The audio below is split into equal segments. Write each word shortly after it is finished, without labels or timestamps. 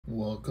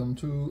Welcome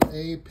to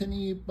a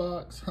penny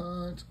box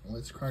hunt.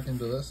 Let's crack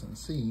into this and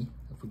see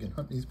if we can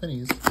hunt these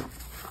pennies.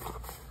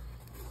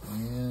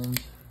 And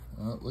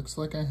it looks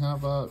like I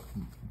have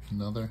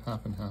another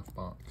half and half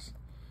box.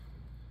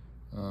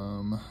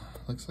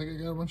 Looks like I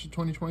got a bunch of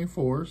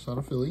 2024s out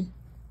of Philly.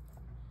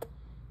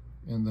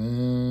 And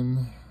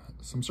then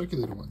some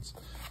circulated ones.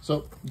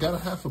 So got a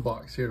half a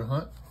box here to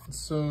hunt.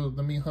 So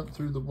let me hunt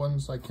through the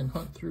ones I can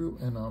hunt through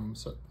and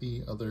set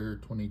the other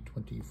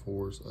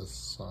 2024s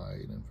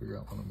aside and figure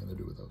out what I'm going to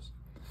do with those.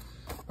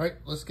 All right,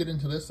 let's get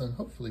into this and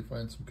hopefully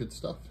find some good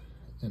stuff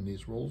in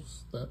these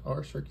rolls that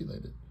are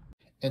circulated.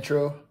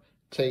 Intro,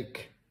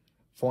 take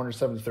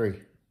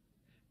 473.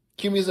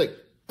 Cue music.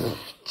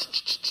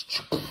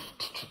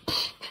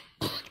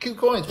 Cue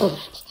coins.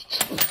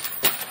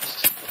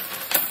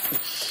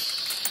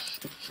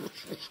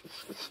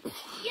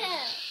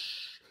 Yeah.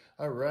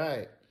 All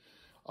right.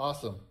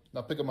 Awesome.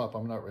 Now pick them up.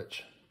 I'm not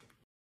rich.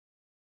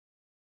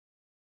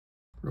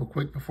 Real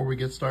quick before we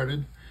get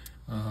started,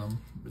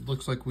 it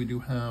looks like we do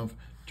have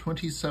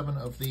 27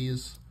 of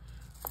these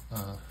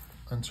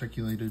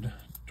uncirculated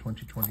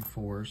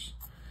 2024s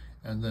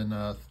and then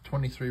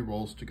 23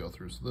 rolls to go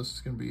through. So this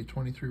is going to be a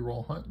 23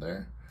 roll hunt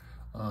there.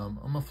 I'm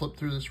going to flip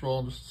through this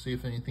roll just to see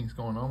if anything's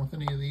going on with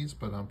any of these,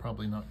 but I'm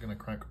probably not going to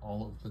crack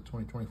all of the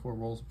 2024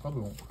 rolls.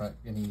 Probably won't crack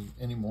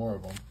any more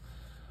of them.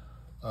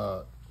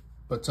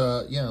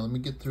 Yeah, let me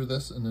get through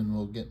this and then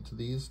we'll get into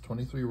these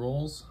 23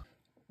 rolls.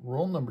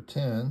 Roll number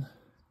 10,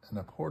 and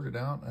I poured it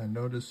out. I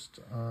noticed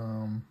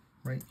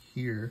right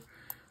here,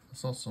 I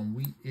saw some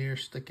wheat ear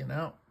sticking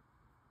out.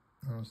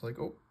 I was like,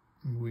 oh,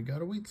 we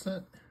got a wheat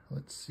scent.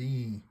 Let's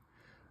see.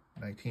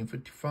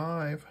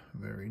 1955,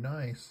 very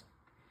nice.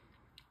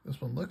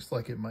 This one looks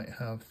like it might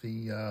have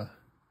the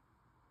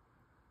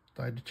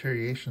dye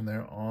deterioration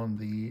there on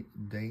the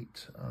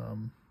date.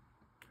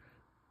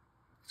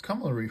 It's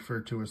commonly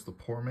referred to as the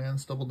poor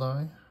man's double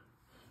dye,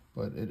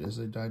 but it is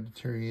a dye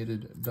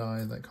deteriorated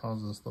dye that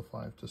causes the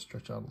 5 to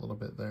stretch out a little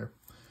bit there.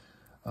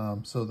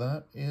 So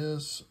that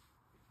is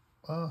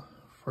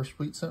first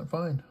wheat scent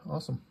find.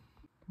 Awesome.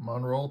 I'm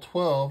on roll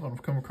 12.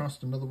 I've come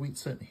across another wheat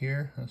scent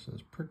here. This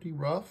is pretty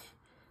rough,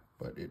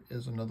 but it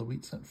is another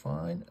wheat scent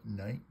find.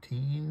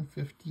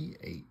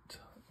 1958.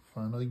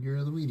 Final year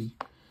of the wheatie.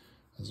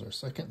 This is our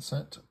second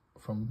scent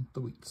from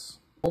the wheats.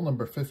 Roll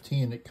number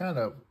 15. It kind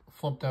of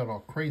flumped out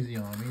all crazy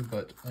on me,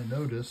 but I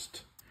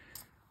noticed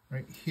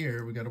right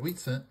here we got a wheat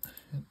scent.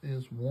 It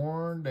is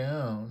worn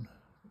down.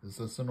 Is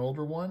this an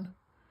older one?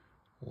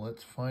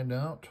 Let's find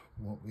out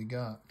what we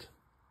got.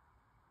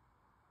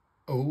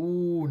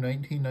 Oh,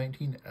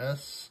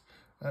 1919S.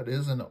 That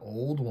is an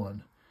old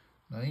one.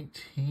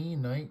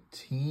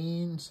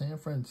 1919 San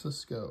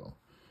Francisco.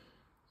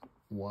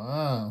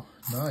 Wow,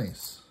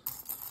 nice.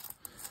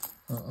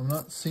 I'm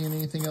not seeing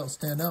anything else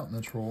stand out in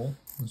this roll.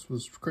 This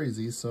was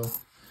crazy, so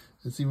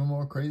it's even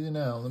more crazy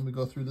now. Let me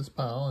go through this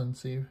pile and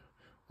see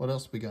what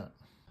else we got.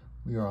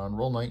 We are on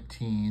roll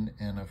 19,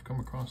 and I've come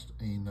across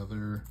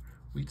another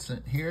wheat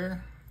scent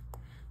here.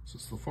 So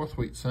it's the fourth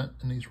wheat scent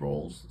in these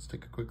rolls. Let's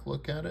take a quick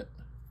look at it.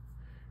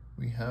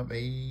 We have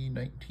a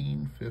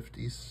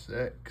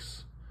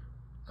 1956.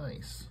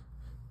 Nice.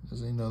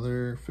 There's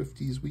another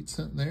 50s wheat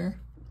scent there.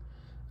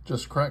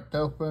 Just cracked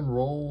open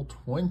roll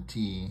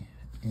 20.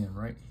 And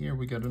right here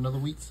we got another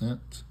wheat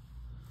scent.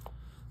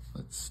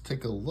 Let's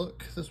take a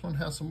look. This one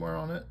has some wear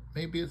on it.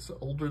 Maybe it's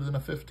older than a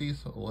 50,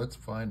 so let's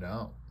find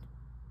out.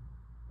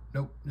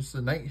 Nope, it's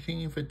a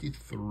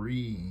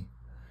 1953.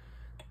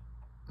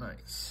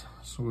 Nice.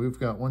 So we've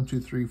got 1, 2,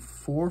 3,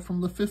 4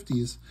 from the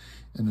 50s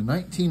and the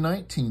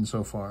 1919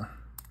 so far.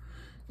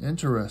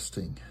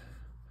 Interesting.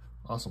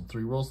 Awesome,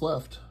 3 rolls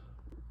left.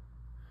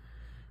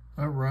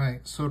 All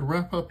right, so to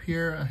wrap up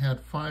here, I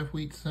had 5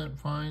 wheat scent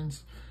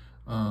finds,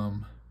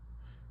 4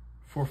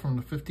 from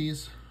the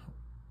 50s,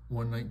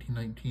 1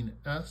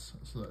 1919S,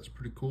 so that's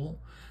pretty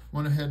cool.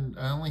 Went ahead,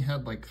 I only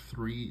had like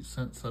 3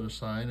 scents set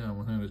aside, and I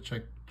went ahead and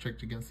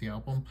checked against the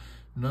album.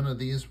 None of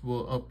these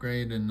will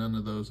upgrade, and none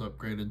of those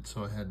upgraded,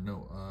 so I had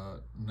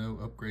no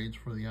upgrades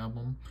for the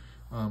album.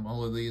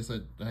 All of these,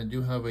 I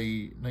do have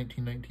a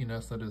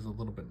 1919S that is a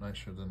little bit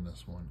nicer than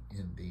this one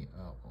in the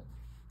album.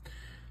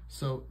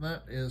 So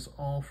that is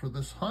all for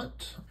this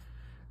hunt,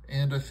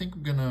 and I think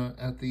I'm gonna,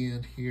 at the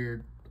end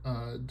here,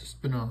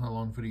 just depending on how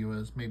long the video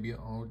is, maybe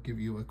I'll give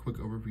you a quick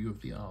overview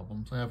of the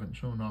albums. I haven't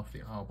shown off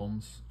the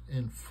albums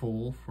in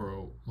full for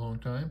a long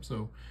time,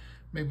 so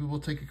maybe we'll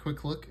take a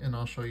quick look and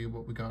I'll show you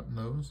what we got in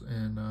those.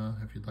 And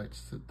if you'd like to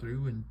sit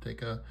through and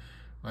take a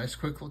nice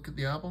quick look at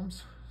the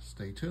albums,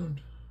 stay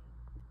tuned.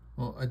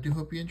 Well, I do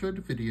hope you enjoyed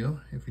the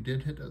video. If you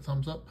did, hit that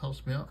thumbs up,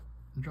 helps me out.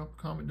 Drop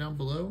a comment down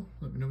below,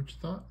 let me know what you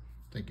thought.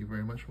 Thank you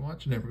very much for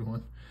watching,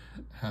 everyone.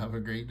 Have a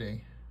great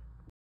day.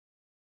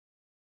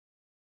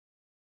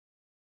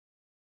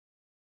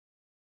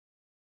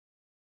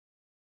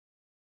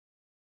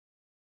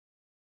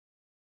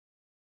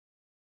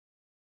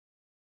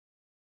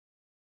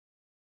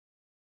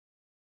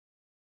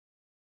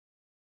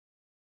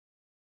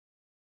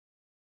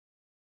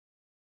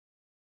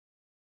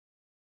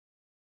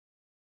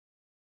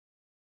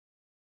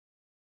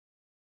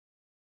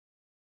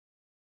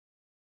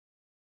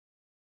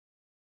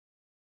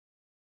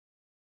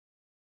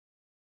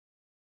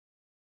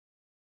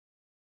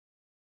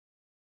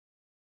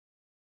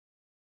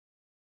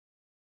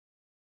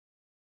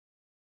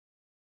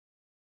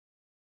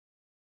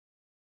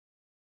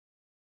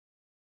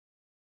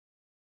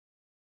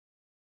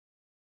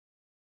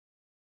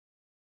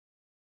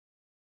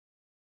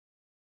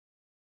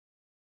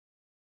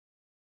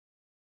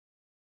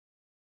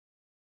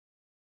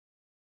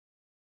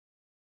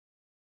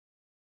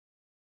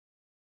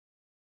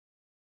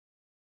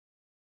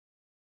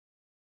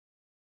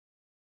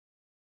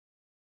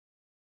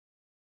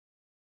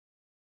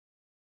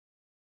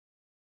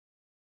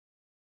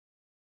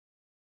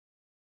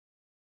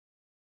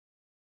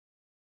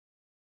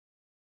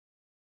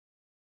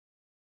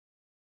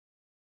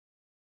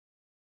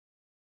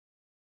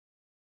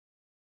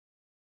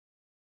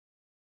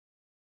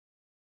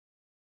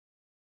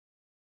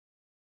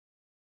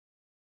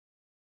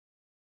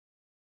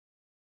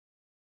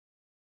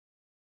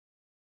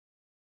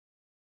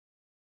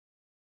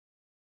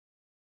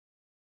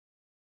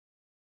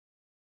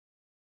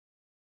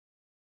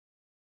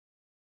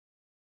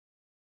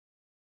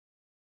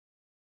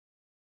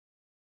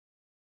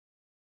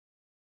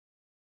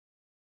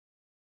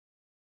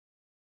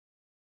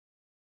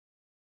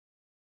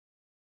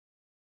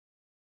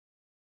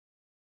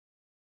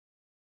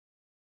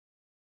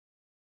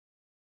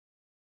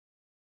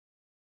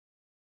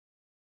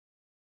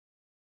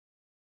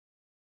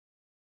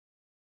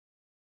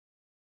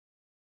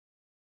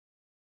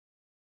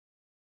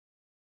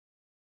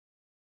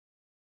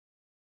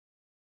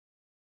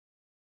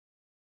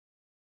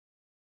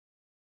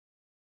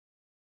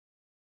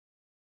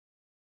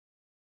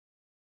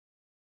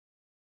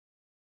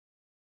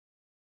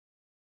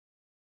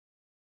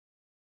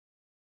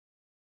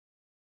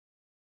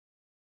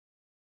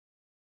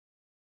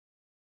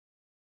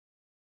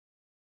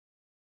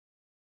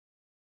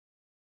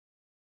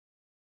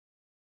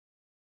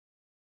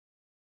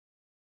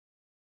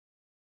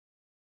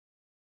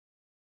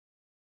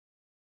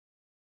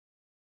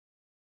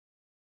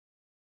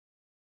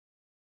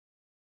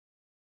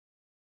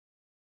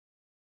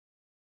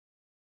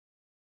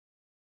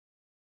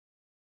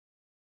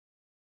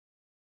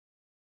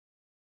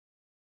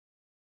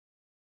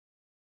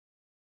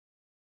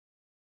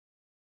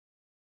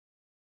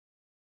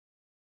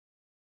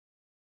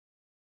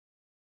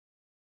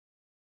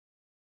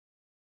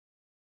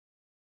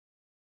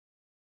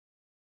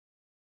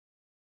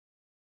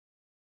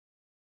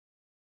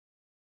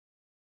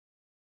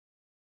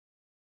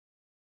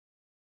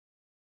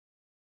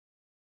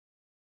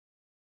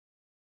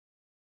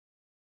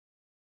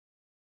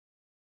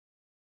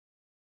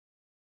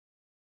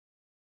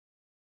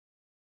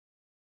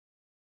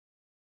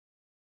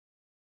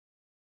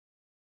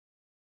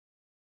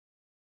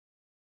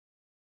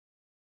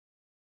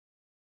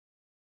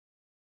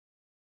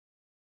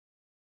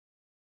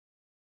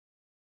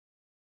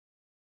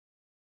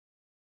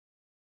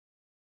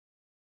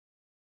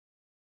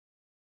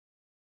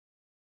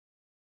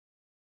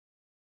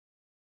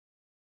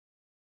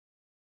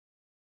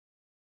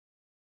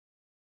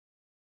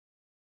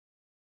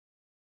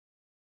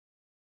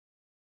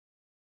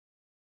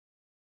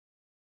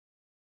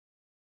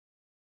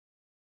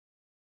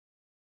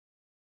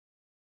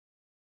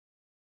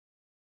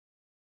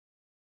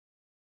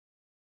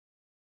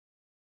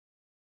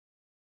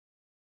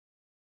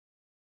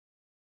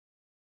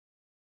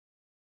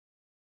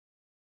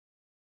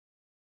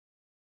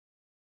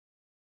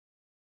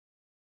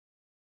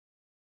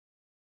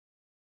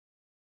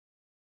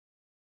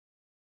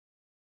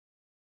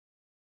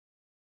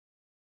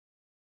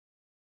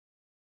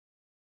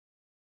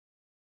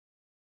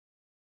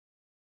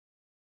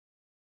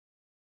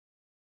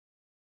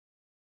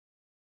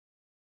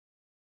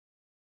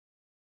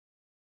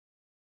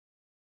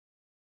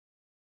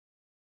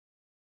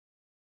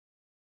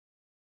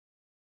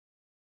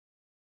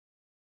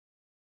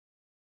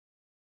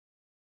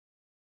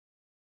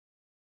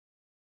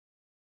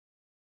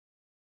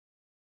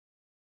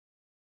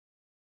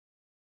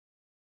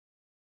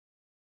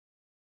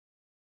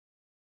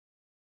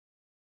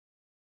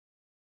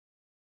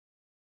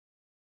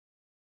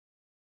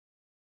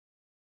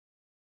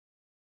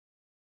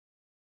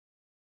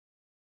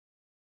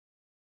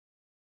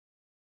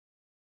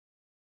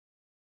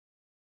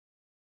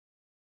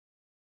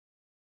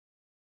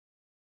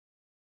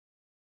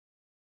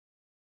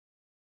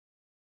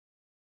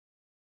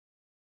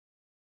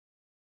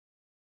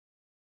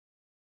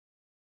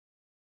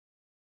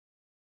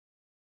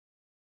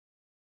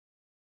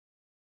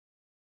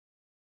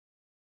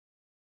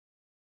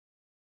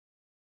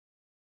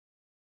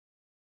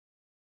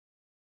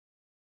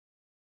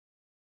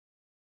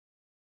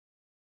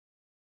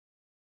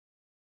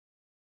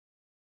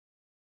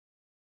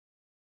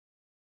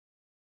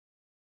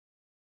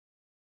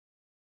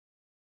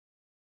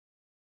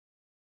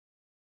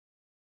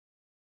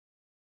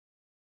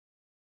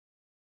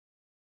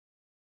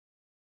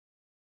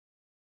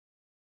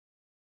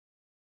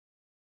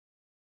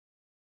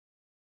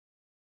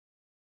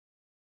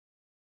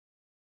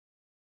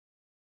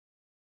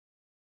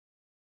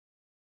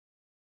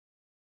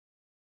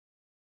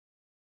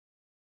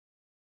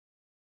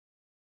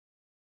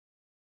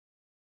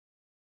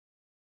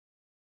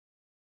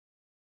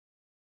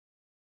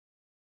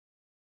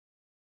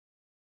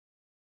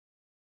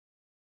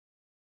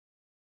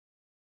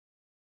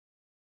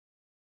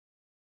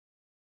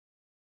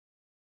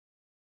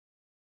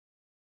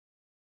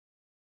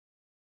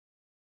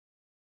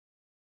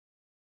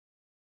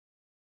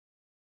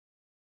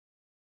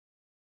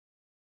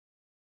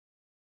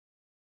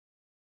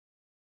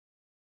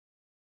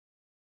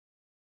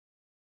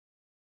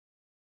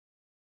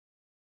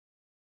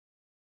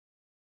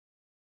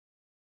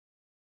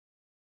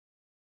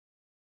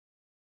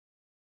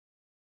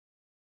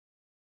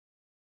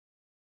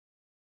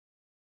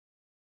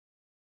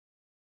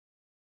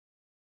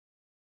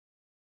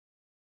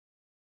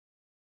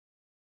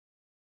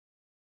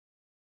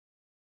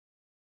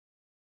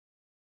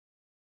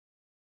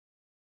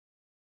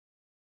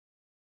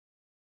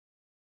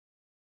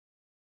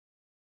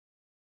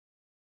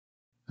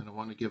 I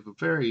want to give a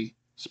very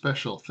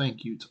special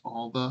thank you to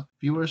all the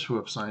viewers who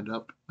have signed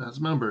up as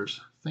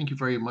members. Thank you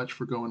very much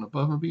for going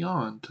above and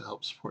beyond to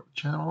help support the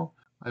channel.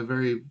 I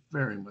very,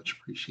 very much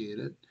appreciate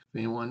it. If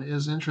anyone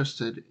is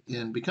interested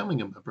in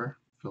becoming a member,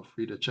 feel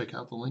free to check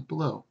out the link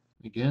below.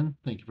 Again,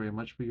 thank you very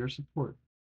much for your support.